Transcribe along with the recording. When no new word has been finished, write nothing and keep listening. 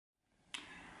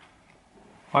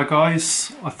Hi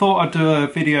guys, I thought I'd do a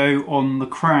video on the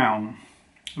crown.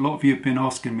 A lot of you have been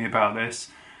asking me about this.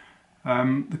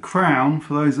 The crown,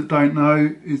 for those that don't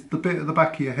know, is the bit at the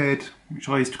back of your head which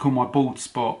I used to call my bald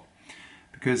spot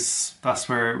because that's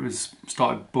where it was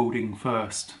started balding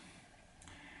first.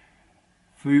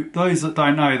 For those that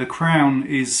don't know, the crown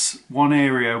is one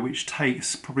area which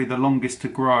takes probably the longest to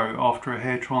grow after a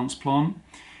hair transplant.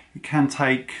 It can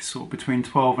take sort of between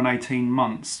 12 and 18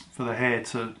 months for the hair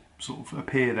to sort of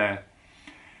appear there,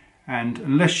 and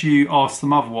unless you ask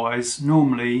them otherwise,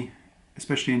 normally,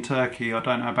 especially in Turkey, I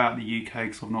don't know about the UK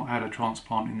because I've not had a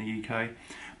transplant in the UK,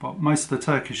 but most of the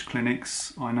Turkish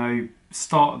clinics I know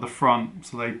start at the front,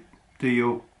 so they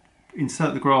do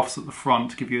insert the grafts at the front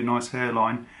to give you a nice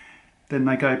hairline, then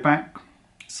they go back,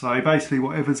 so basically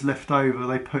whatever's left over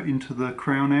they put into the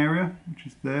crown area, which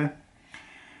is there.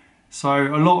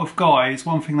 So a lot of guys,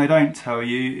 one thing they don't tell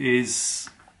you is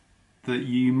that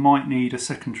you might need a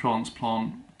second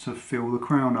transplant to fill the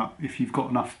crown up if you've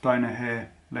got enough donor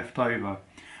hair left over.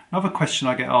 Another question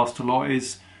I get asked a lot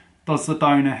is, does the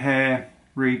donor hair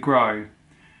regrow?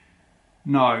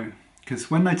 No, because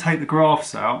when they take the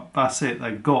grafts out, that's it,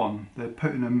 they've gone. They're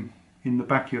putting them in the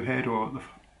back of your head or at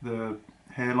the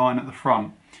hairline at the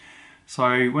front.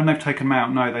 So when they've taken them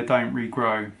out, no, they don't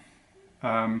regrow.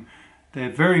 They're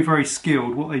very, very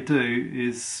skilled. What they do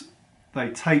is they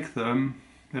take them,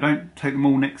 they don't take them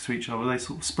all next to each other, they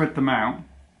sort of spread them out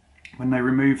when they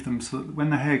remove them, so that when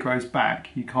the hair grows back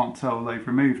you can't tell they've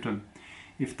removed them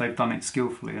if they've done it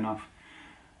skillfully enough.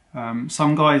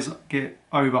 Some guys get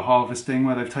over harvesting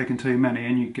where they've taken too many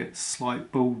and you get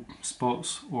slight bald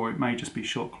spots, or it may just be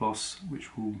shot cloths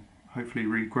which will hopefully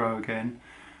regrow again.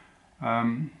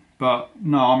 But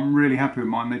no, I'm really happy with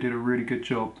mine. They did a really good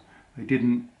job. They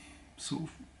didn't sort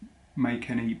of make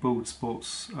any bald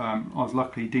spots. I was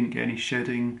lucky, didn't get any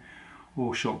shedding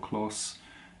or shot cloths,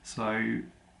 so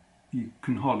you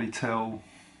can hardly tell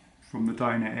from the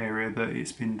donor area that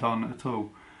it's been done at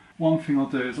all. One thing I'll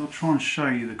do is I'll try and show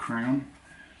you the crown,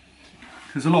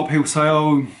 because a lot of people say,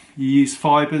 oh, you use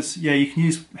fibres. Yeah, you can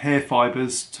use hair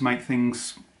fibres to make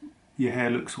things, your hair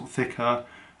look sort of thicker. At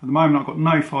the moment I've got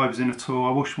no fibres in at all.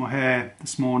 I washed my hair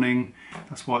this morning,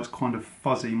 that's why it's kind of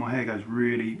fuzzy. My hair goes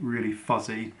really, really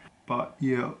fuzzy. But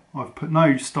yeah, I've put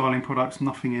no styling products,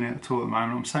 nothing in it at all at the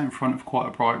moment. I'm sat in front of quite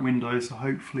a bright window, so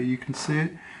hopefully you can see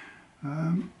it.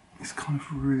 It's kind of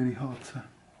really hard to...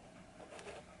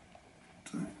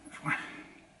 I'm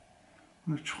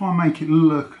going to try and make it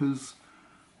look as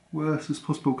worse as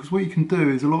possible, because what you can do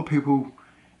is, a lot of people,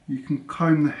 you can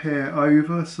comb the hair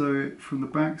over from the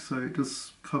back, so it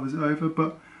just covers it over,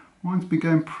 but mine's been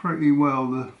going pretty well,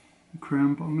 the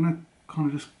crown, but I'm going to kind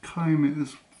of just comb it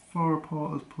as far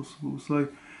apart as possible. So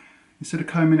instead of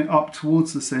combing it up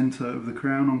towards the centre of the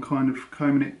crown, I'm kind of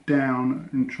combing it down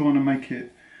and trying to make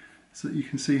it so that you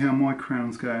can see how my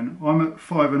crown's going. I'm at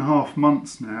 5.5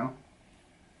 months now.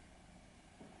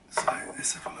 So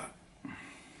let's have a look.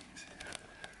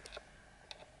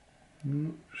 I'm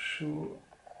not sure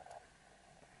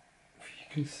if you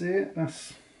can see it.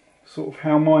 That's sort of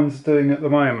how mine's doing at the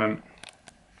moment.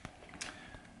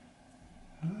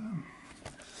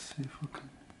 Let's see if I can.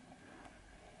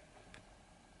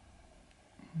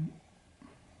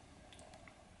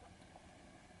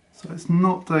 So it's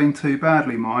not doing too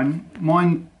badly,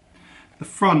 mine. The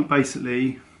front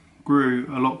basically grew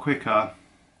a lot quicker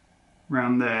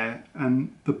around there,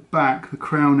 and the back, the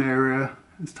crown area,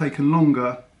 has taken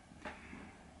longer.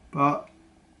 But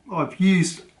I've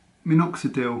used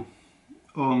Minoxidil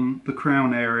on the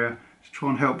crown area to try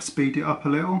and help speed it up a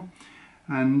little,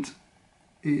 and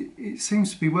it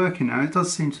seems to be working now. It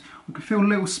does seem to, I can feel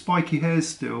little spiky hairs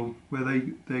still where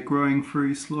they're growing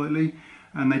through slightly.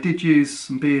 And they did use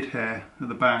some beard hair at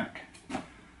the back.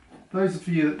 Those of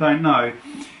you that don't know,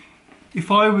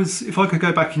 if I could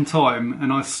go back in time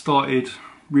and I started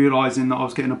realising that I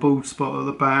was getting a bald spot at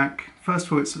the back, first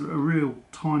of all it's a real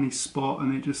tiny spot,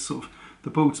 and it just sort of, the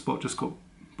bald spot just got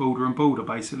balder and balder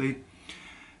basically.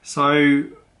 So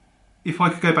if I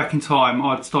could go back in time,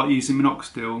 I'd start using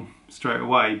Minoxidil straight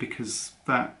away, because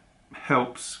that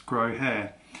helps grow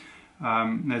hair.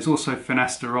 There's also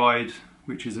finasteride,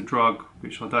 which is a drug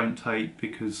which I don't take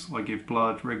because I give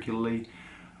blood regularly,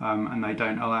 and they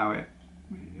don't allow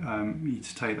you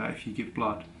to take that if you give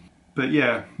blood. But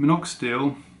yeah,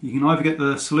 Minoxidil, you can either get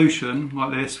the solution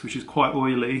like this, which is quite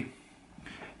oily,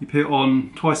 you put it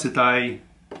on twice a day,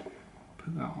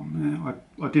 put that on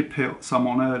there. I did put some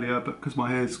on earlier, but because my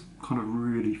hair's kind of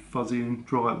really fuzzy and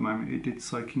dry at the moment, it did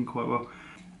soak in quite well.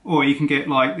 Or you can get,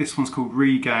 like, this one's called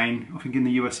Regain, I think in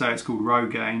the USA it's called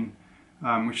Rogaine.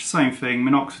 which is the same thing,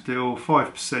 Minoxidil,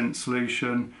 5%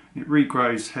 solution. It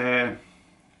regrows hair,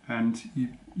 and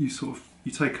you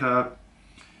take a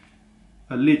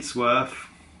lid's worth,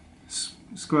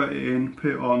 squirt it in,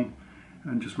 put it on,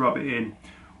 and just rub it in.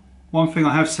 One thing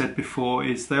I have said before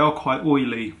is they are quite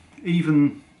oily.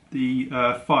 Even the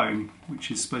foam, which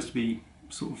is supposed to be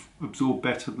sort of absorb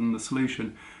better than the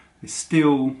solution, is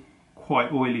still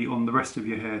quite oily on the rest of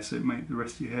your hair, so it makes the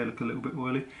rest of your hair look a little bit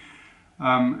oily.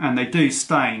 And they do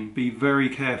stain. Be very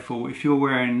careful. If you're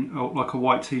wearing like a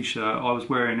white t-shirt, I was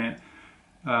wearing it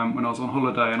when I was on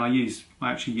holiday, and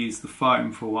I actually used the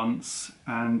foam for once,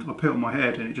 and I put it on my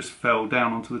head and it just fell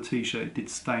down onto the t-shirt. It did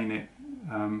stain it,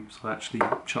 so I actually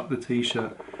chucked the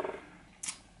t-shirt.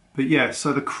 But yeah,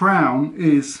 so the crown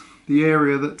is the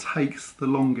area that takes the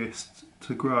longest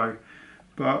to grow,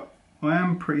 but I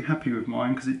am pretty happy with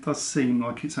mine because it does seem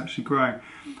like it's actually growing.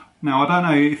 Now, I don't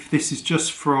know if this is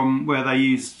just from where they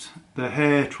used the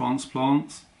hair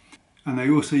transplants, and they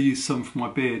also used some for my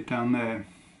beard down there.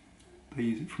 They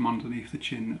use it from underneath the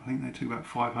chin. I think they took about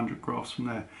 500 grafts from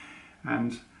there.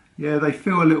 And yeah, they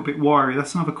feel a little bit wiry.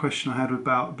 That's another question I had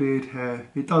about beard hair.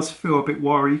 It does feel a bit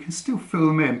wiry. You can still fill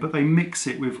them in, but they mix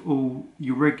it with all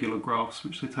your regular grafts,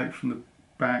 which they take from the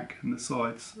back and the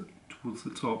sides towards the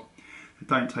top. They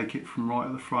don't take it from right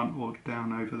at the front or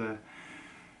down over there.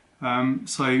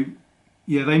 So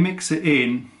yeah, they mix it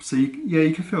in. So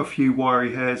you can feel a few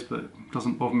wiry hairs, but it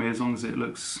doesn't bother me as long as it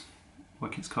looks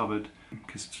like it's covered.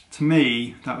 Because to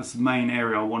me, that was the main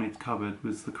area I wanted covered,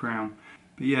 was the crown.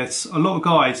 But yes, a lot of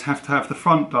guys have to have the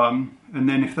front done, and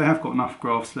then if they have got enough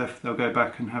grafts left, they'll go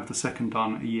back and have the second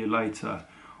done a year later.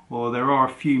 Or there are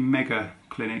a few mega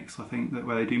clinics, I think,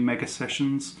 where they do mega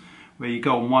sessions, where you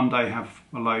go on one day, have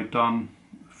a load done,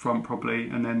 front probably,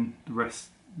 and then the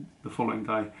rest the following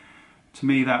day. To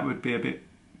me, that would be a bit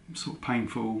sort of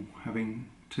painful, having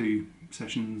 2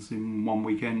 sessions in one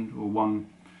weekend, or 1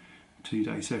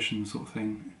 2-day session sort of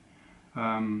thing.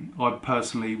 I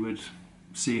personally would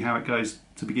see how it goes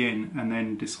to begin, and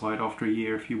then decide after a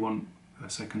year if you want a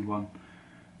second one,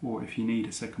 or if you need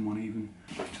a second one even.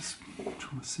 Just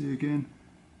trying to see again.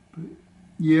 But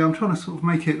yeah, I'm trying to sort of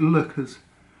make it look as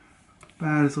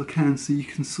bad as I can, so you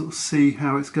can sort of see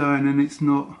how it's going, and it's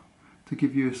not to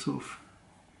give you a sort of,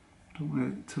 I don't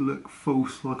want it to look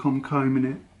false like I'm combing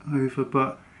it over,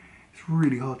 but it's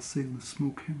really hard to see on the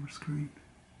small camera screen.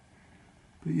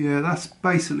 But yeah, that's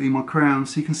basically my crown.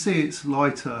 So you can see it's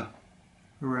lighter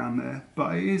around there,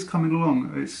 but it is coming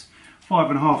along. It's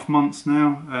 5.5 months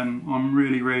now, and I'm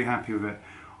really happy with it.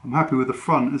 I'm happy with the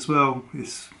front as well.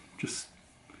 It's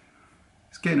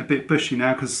getting a bit bushy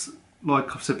now because,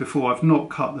 like I've said before, I've not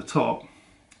cut the top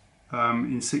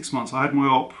in 6 months. I had my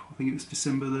op, I think it was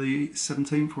December the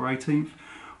 17th or 18th.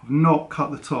 I've not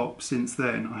cut the top since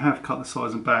then. I have cut the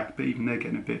sides and back, but even they're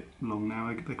getting a bit long now.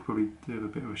 They could probably do a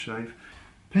bit of a shave.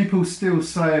 People still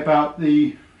say about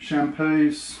the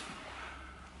shampoos,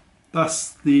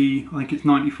 that's the, I think it's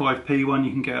 95p one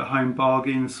you can get at Home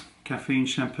Bargains, caffeine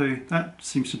shampoo. That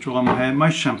seems to dry my hair.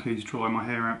 Most shampoos dry my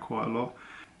hair out quite a lot.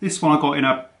 This one I got in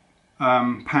a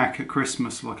pack at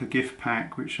Christmas, like a gift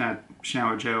pack, which had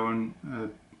shower gel and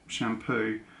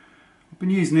shampoo. I've been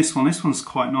using this one. This one's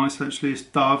quite nice actually. It's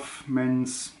Dove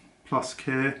Men's Plus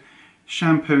Care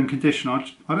shampoo and conditioner.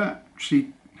 I don't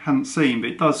actually hadn't seen,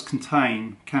 but it does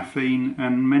contain caffeine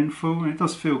and menthol, and it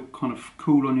does feel kind of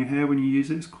cool on your hair when you use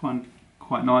it. It's quite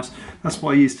nice. That's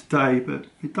what I use today, but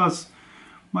it does.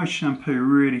 Most shampoo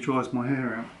really dries my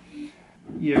hair out.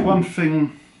 Yeah, one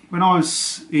thing, when I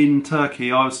was in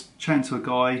Turkey, I was chatting to a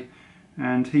guy,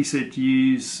 and he said to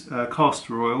use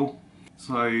castor oil.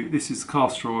 So this is the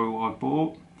castor oil I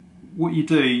bought. What you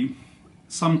do,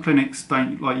 some clinics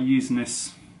don't like using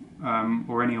this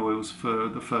or any oils for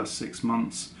the first 6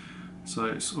 months, so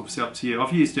it's obviously up to you.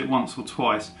 I've used it once or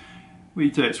twice. What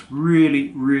you do, it's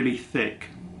really thick,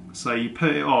 so you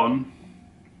put it on,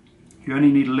 you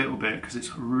only need a little bit because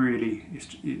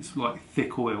it's like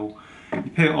thick oil.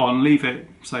 You put it on, leave it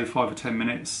say 5 or 10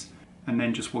 minutes, and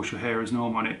then just wash your hair as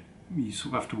normal. And you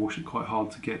sort of have to wash it quite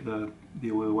hard to get the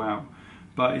oil out,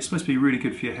 but it's supposed to be really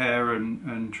good for your hair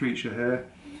and treats your hair.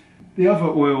 The other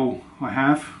oil I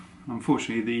have,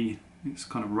 unfortunately it's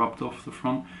kind of rubbed off the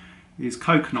front, is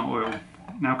coconut oil.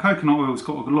 Now coconut oil's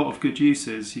got a lot of good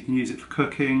uses. You can use it for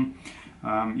cooking,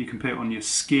 you can put it on your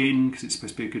skin because it's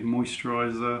supposed to be a good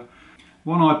moisturiser.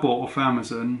 One I bought off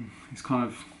Amazon is kind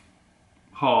of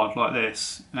hard like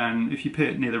this, and if you put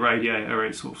it near the radiator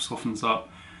it sort of softens up.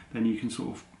 Then you can sort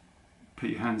of put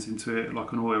your hands into it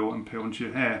like an oil and put it onto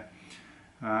your hair.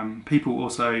 People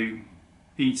also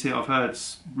eat it. I've heard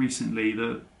recently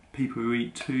that people who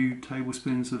eat 2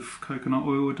 tablespoons of coconut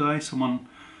oil a day.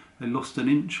 They lost an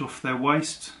inch off their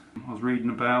waist. I was reading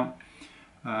about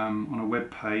on a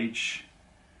web page.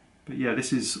 But yeah,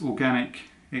 this is organic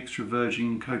extra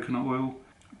virgin coconut oil.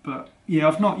 But yeah,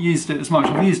 I've not used it as much.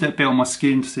 I've used it a bit on my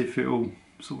skin to see if it'll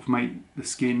sort of make the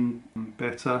skin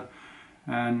better.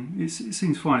 And it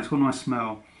seems fine. It's got a nice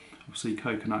smell. Obviously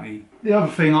coconutty. The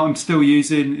other thing I'm still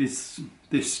using is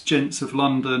this Gents of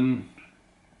London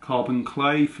carbon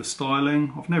clay for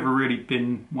styling. I've never really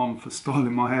been one for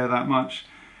styling my hair that much,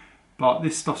 but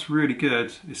this stuff's really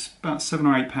good. It's about £7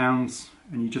 or £8,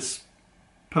 and you just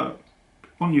put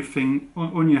on your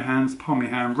hands, palm of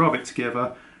your hand, rub it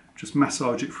together, just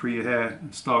massage it through your hair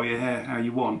and style your hair how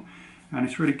you want. And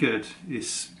it's really good. It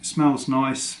smells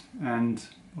nice, and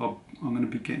I'm going to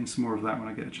be getting some more of that when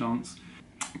I get a chance.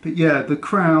 But yeah, the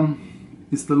crown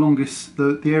is the longest,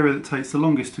 the area that takes the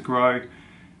longest to grow,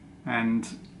 and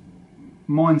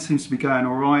mine seems to be going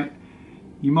alright.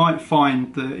 You might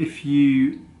find that if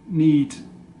you need,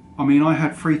 I mean, I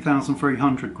had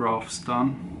 3,300 grafts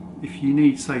done. If you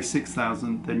need, say,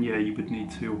 6,000, then yeah, you would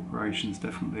need 2 operations,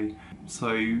 definitely.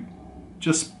 So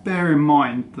just bear in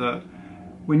mind that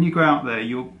when you go out there,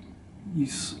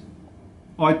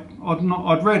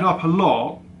 I'd read up a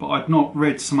lot, but I'd not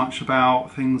read so much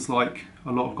about things like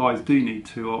a lot of guys do need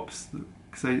 2 ops,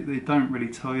 because they don't really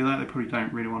tell you that. They probably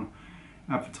don't really want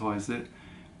to advertise it.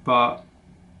 But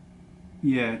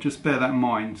yeah, just bear that in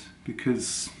mind,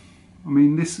 because I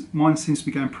mean, mine seems to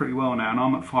be going pretty well now, and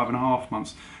I'm at 5.5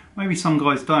 months. Maybe some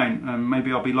guys don't, and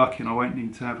maybe I'll be lucky and I won't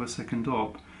need to have a second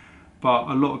op. But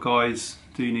a lot of guys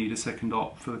do need a second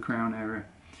op for the crown area.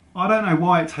 I don't know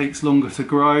why it takes longer to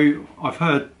grow. I've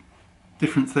heard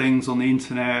different things on the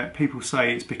internet. People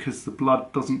say it's because the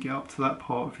blood doesn't get up to that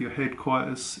part of your head quite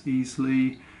as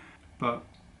easily. But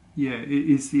yeah, it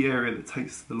is the area that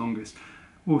takes the longest.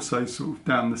 Also sort of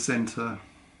down the centre,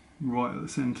 right at the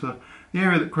centre. The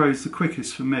area that grows the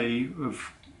quickest for me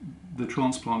of the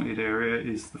transplanted area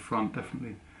is the front,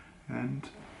 definitely. And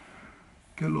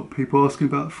get a lot of people asking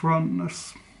about the front, and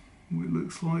that's what it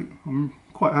looks like. I'm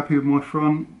quite happy with my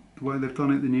front, the way they've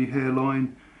done it, the new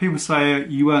hairline. People say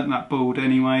you weren't that bald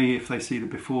anyway if they see the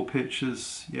before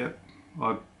pictures. Yep,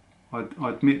 I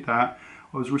admit that.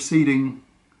 I was receding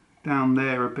down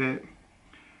there a bit,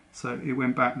 so it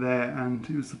went back there, and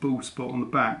it was the bald spot on the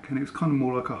back, and it was kind of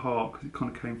more like a heart because it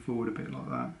kind of came forward a bit like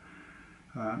that,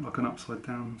 like an upside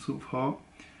down sort of heart.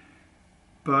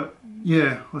 But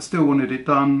yeah, I still wanted it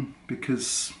done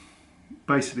because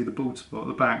basically the bald spot at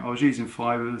the back, I was using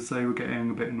fibres, they were getting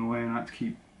a bit annoying. I had to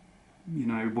keep, you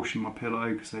know, washing my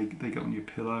pillow because they get on your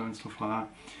pillow and stuff like that.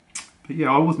 But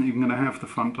yeah, I wasn't even going to have the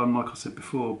front done like I said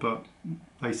before, but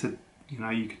they said, you know,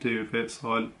 you could do with it,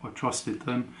 so I trusted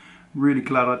them. Really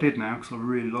glad I did now, because I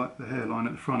really like the hairline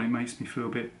at the front. It makes me feel a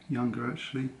bit younger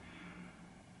actually.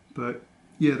 But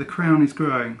yeah, the crown is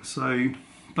growing, so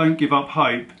don't give up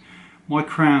hope. My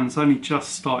crown's only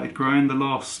just started growing the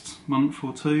last month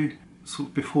or 2. Sort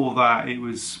of before that it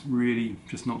was really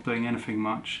just not doing anything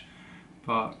much.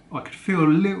 But I could feel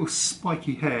little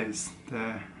spiky hairs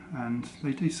there, and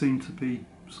they do seem to be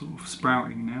sort of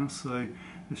sprouting now, so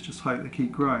let's just hope they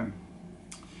keep growing.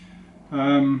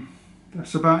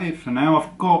 That's about it for now.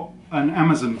 I've got an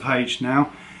Amazon page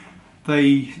now.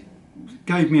 They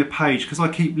gave me a page because I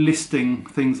keep listing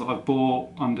things that I've bought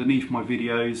underneath my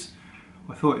videos.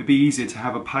 I thought it'd be easier to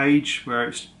have a page where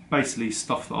it's basically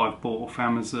stuff that I've bought off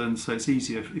Amazon, so it's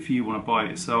easier if you want to buy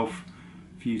it yourself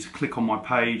for you to click on my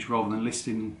page rather than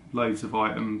listing loads of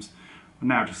items. I'm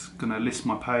now just going to list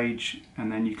my page,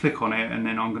 and then you click on it, and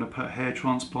then I'm going to put hair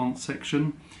transplant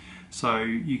section. So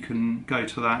you can go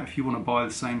to that if you want to buy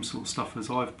the same sort of stuff as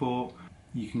I've bought.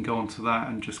 You can go onto that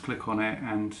and just click on it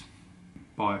and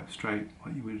buy it straight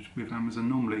like you would with Amazon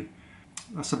normally.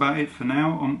 That's about it for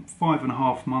now. I'm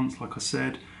 5.5 months, like I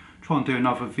said. Try and do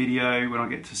another video when I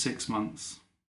get to 6 months.